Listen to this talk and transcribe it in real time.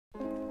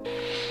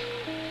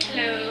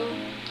Hello.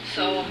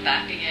 So I'm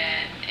back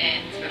again,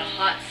 and it's been a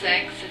hot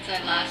sec since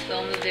I last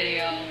filmed the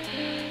video.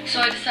 So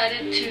I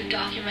decided to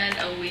document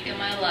a week of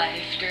my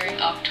life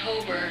during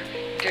October,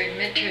 during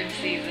midterm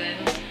season.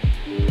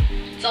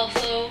 It's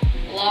also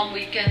a long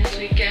weekend this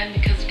weekend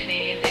because of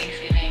Canadian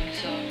Thanksgiving,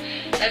 so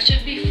that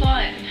should be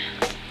fun.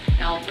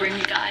 And I'll bring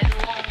you guys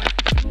along.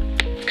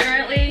 It's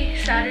currently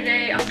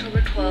Saturday,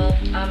 October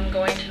 12th. I'm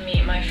going to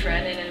meet my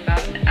friend in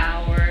about an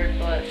hour,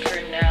 but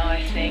for now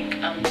I think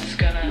I'm just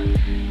gonna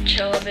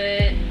chill a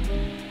bit.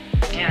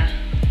 Yeah.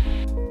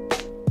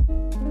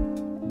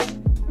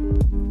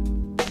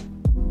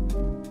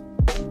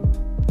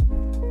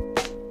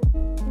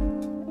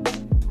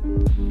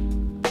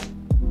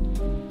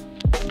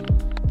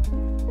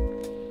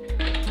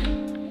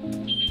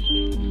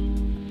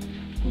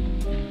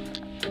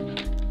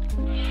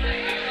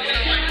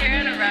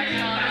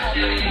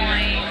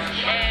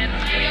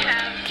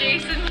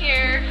 Jason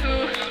here, who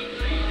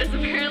is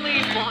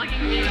apparently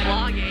vlogging me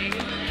vlogging.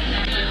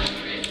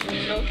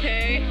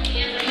 Okay.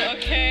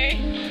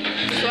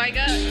 So I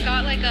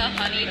got like a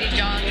honey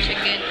Dijon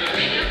chicken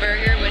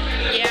burger with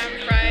yam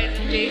fries,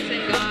 and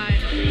Jason got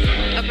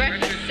a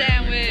breakfast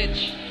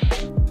sandwich.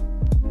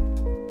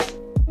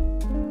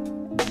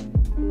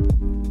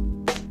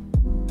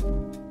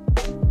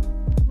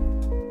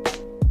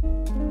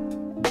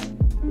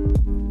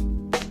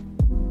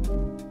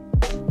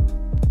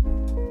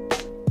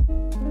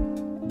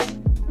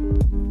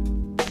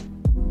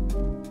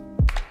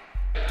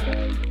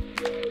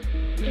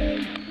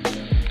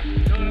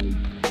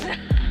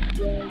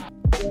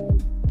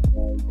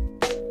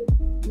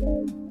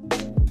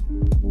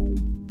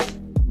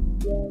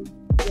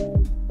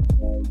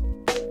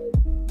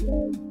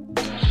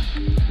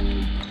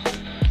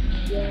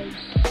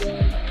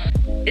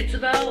 It's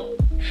about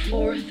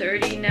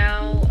 4:30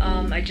 now.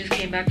 I just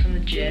came back from the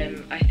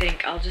gym. I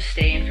think I'll just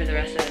stay in for the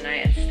rest of the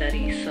night and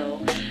study,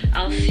 so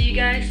I'll see you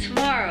guys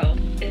tomorrow.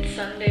 It's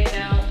Sunday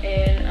now,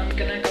 and I'm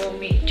gonna go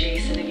meet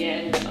Jason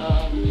again.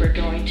 We're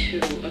going to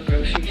a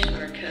grocery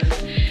store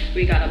because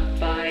we gotta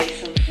buy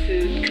some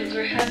food because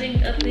we're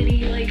having a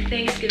mini like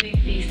Thanksgiving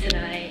feast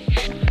tonight.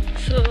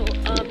 So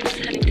I'm just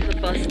heading to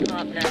the bus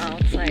stop now.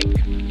 It's like a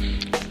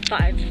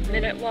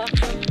 5-minute walk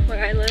from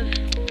where I live.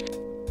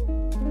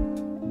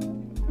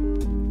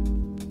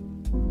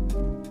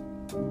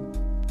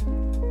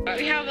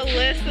 We have a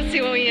list. Let's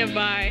see what we need to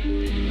buy.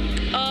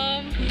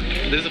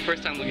 This is the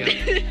first time looking at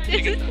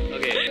it.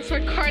 Okay. So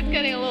our cart's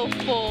getting a little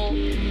full.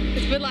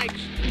 It's been like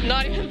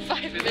not even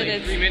 5 minutes.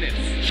 Like 3 minutes.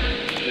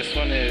 This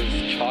one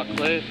is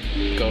chocolate,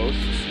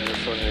 ghosts, and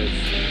this one is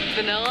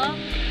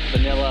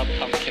vanilla,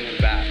 pumpkin, and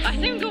bats. I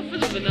think we'll go for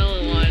the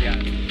vanilla one. Yeah.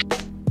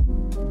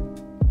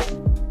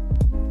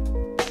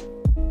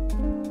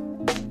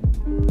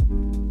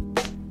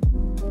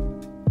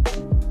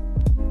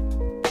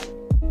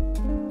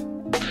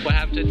 What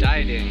happened to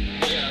dieting?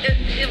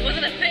 It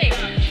wasn't a thing.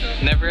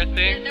 Never a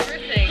thing? Never a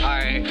thing.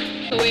 Alright.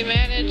 So we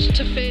managed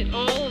to fit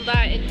all of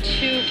that in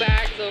 2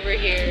 bags over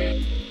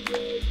here.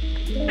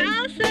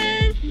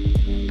 Allison!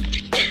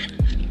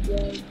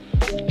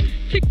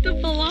 Picked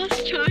up a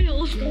lost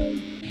child.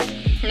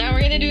 Now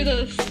we're gonna do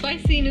the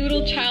spicy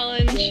noodle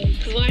challenge,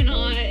 because why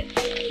not?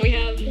 We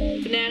have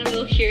banana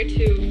milk here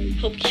to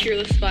help cure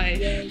the spice.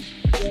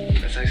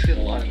 That's actually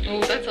a lot of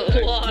noodles. Oh, that's a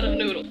lot of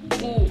noodles.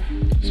 Ooh,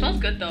 smells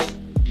good though.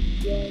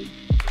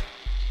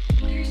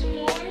 There's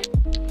more?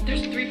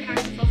 There's 3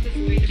 packs of sauce,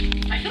 3.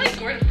 I feel like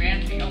Gordon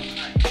Ramsay all the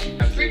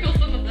time. Sprinkle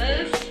some of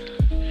this.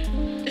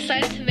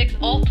 Decided to mix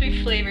all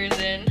 3 flavors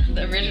in,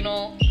 the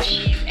original,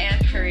 cheese,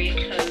 and curry,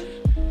 because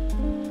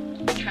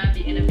I'm trying to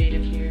be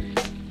innovative here.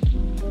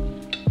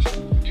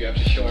 Do you have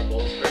to show our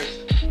bowls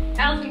first?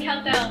 Allison,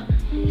 count down.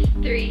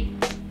 3,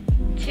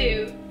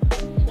 2,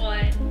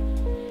 1.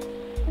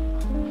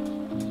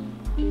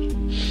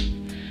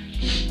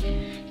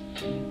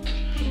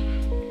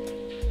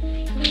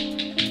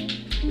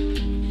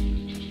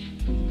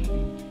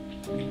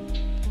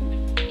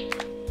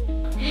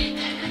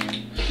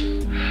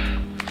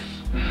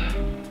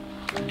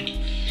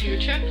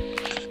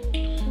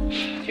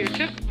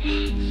 Future.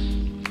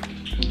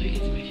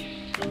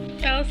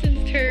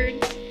 Allison's turn.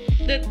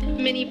 The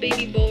mini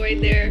baby bowl right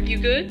there. You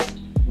good?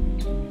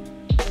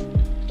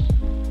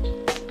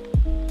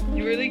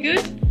 You really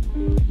good?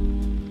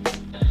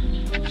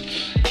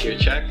 Tear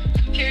check.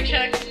 Tear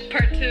check,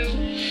 part 2.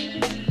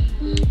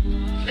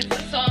 It's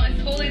the song,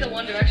 it's totally the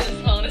One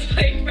Direction song that's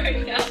playing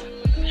right now.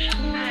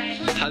 Hi.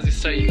 How's your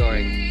study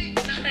going?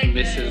 Nothing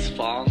Mrs. good.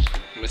 Fong?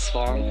 Miss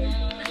Fong?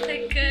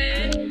 Nothing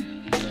good.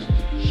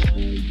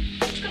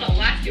 It's gonna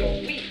last you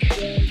a week.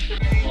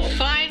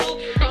 Final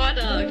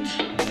product.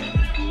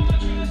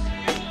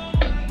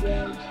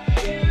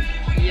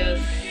 Yes.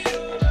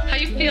 How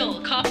you feel?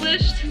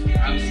 Accomplished?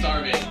 I'm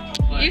starving.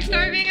 You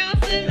starving,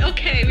 Allison?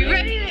 Okay, we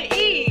ready to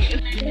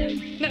eat.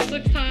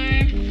 Netflix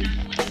time.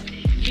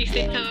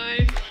 Feasting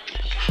time.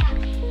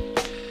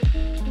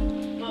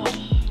 Oh.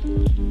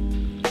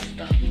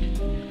 Stuffed.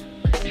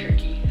 Like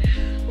turkey.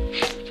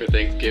 For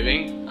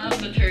Thanksgiving? I'm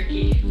the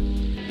turkey.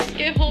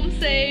 Get home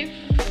safe.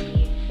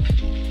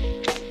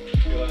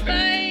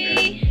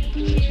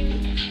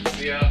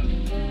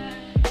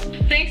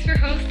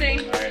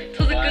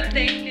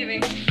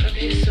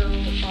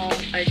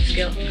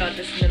 just got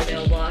this in the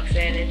mailbox,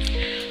 and it's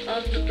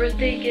the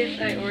birthday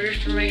gift I ordered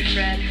for my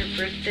friend.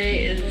 Her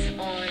birthday is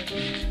on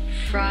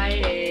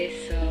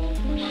Friday, so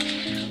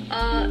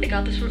I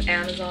got this from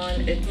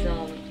Amazon. It's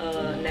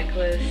a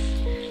necklace,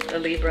 a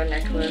Libra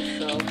necklace,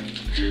 so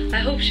I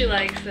hope she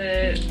likes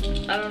it.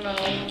 I don't know.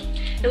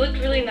 It looked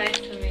really nice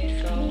to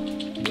me, so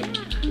yeah.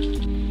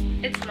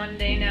 It's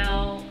Monday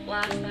now.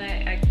 Last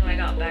night when I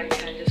got back, I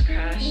kind of just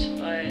crashed,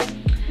 but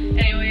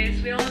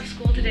anyways, we don't have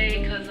school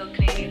today because of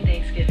Canadian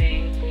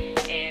Thanksgiving,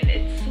 and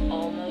it's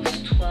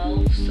almost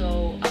 12,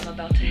 so I'm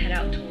about to head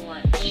out to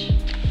lunch.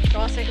 You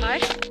want to say hi?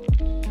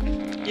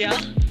 Yeah?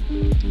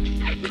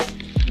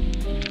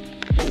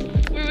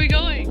 Where are we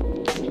going?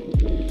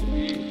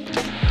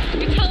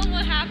 You tell them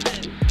what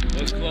happened.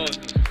 It was closed.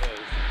 It was closed.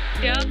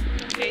 Yeah?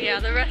 Okay, yeah,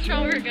 the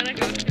restaurant we were gonna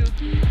go to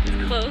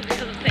is closed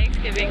because of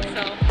Thanksgiving,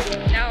 so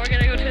now we're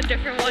gonna go to a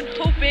different one,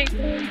 hoping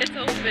it's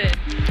open.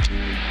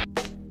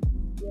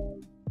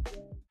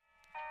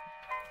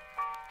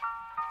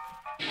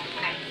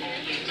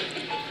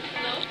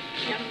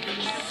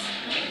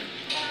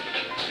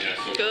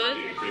 Good.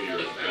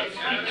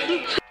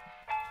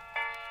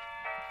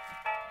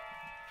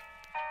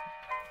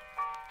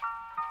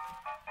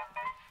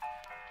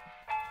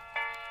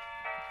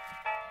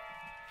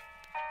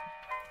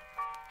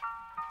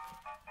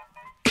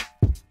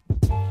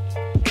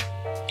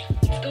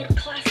 Let's go to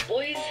class,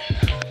 boys.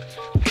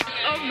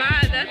 Oh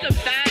man, that's a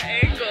bad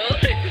angle.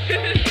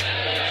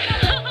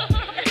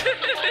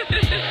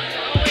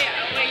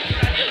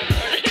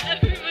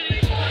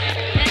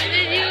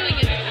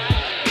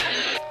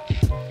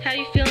 How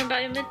you feeling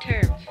about your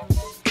midterms?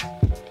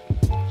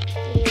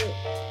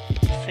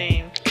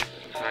 Same.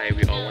 Hi,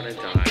 we all want to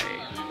die.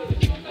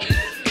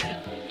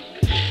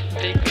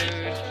 Big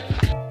mood.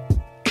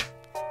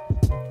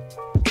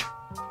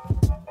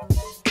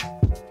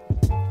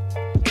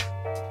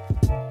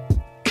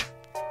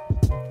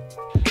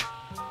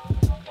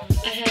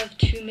 I have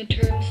 2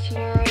 midterms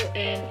tomorrow,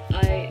 and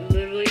I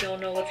literally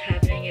don't know what's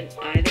happening in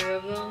either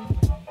of them.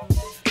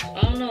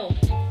 I don't know.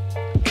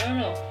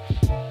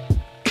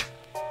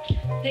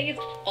 I think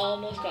it's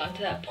almost gotten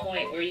to that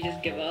point where you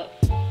just give up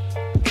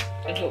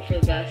and hope for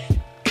the best.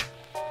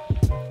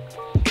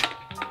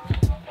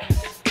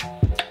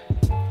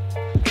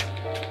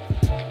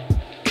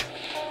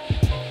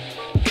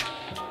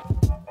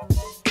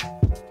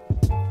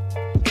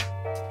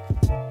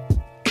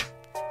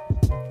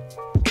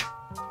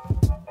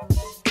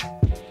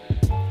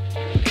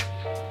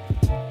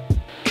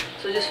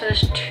 So I just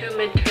finished 2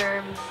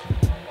 midterms,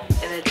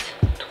 and it's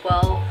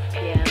 12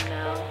 p.m.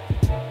 now.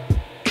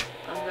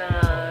 I'm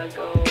gonna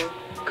go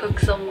cook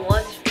some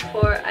lunch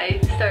before I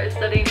start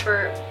studying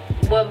for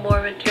one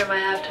more midterm I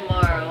have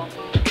tomorrow.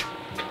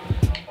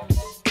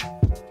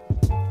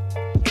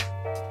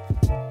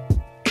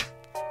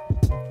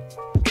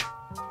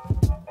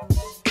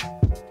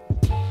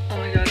 Oh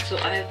my god, so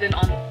I have been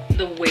on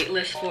the wait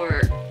list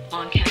for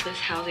on-campus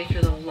housing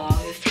for the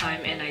longest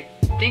time, and I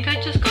think I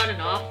just got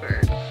an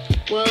offer.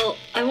 Well,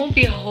 I won't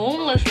be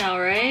homeless now,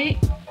 right?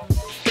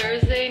 It's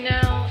Thursday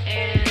now,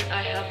 and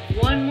I have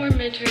 1 more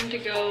midterm to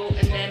go,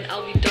 and then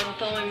I'll be done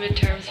with all my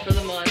midterms for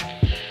the month.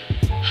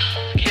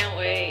 Can't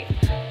wait.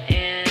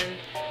 And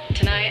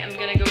tonight I'm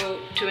gonna go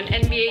to an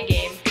NBA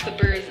game,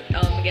 Clippers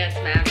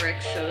against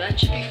Mavericks, so that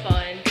should be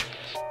fun.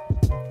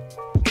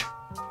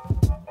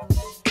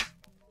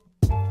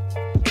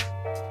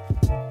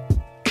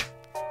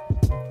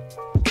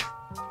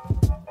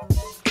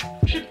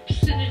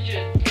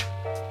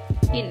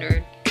 You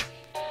nerd.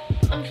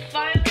 I'm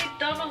finally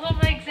done with all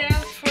my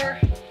exams for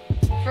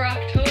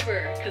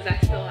October, because I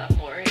still have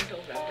more in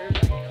November,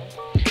 but you know,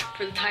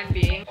 for the time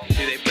being.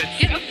 Do they put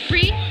Get a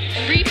free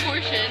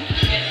portion.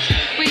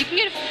 Wait, you can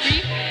get a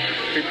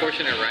free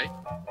portion of rice?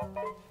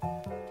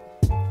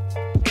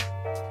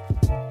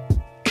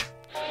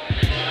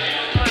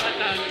 Oh, I like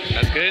that.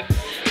 That's good?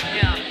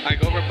 Yeah. I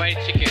go over buy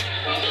chicken.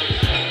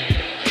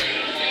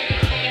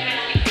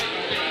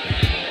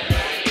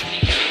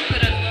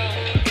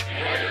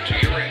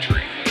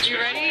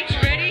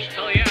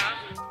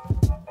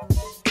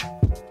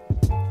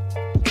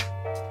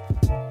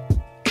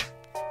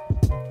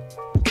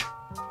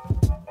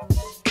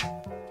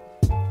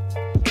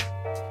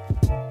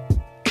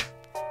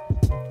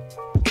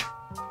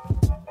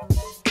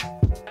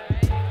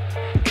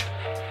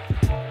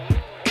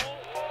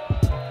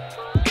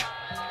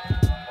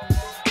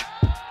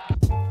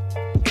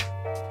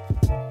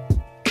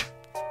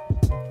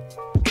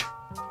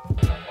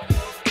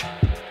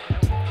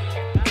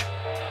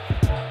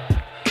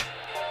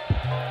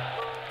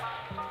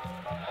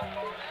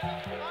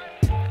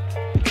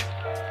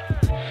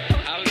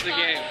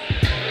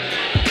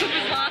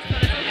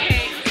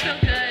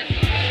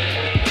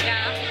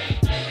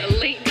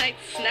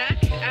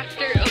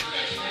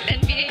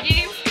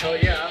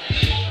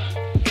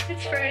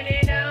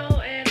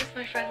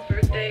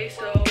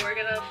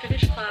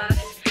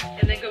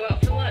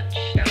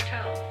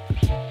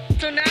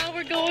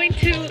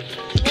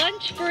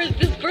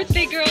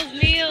 birthday girl's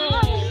meal.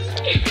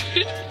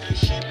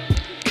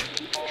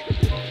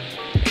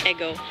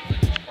 Eggo.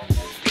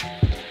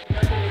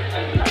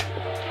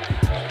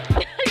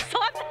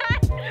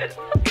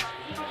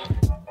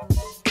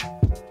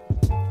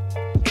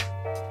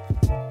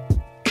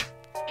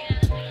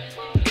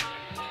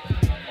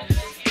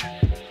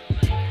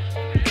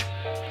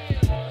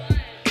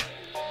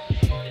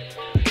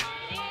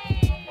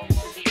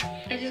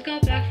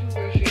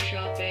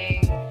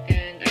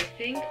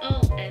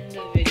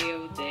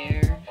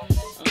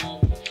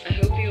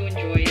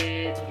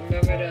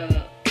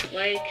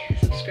 like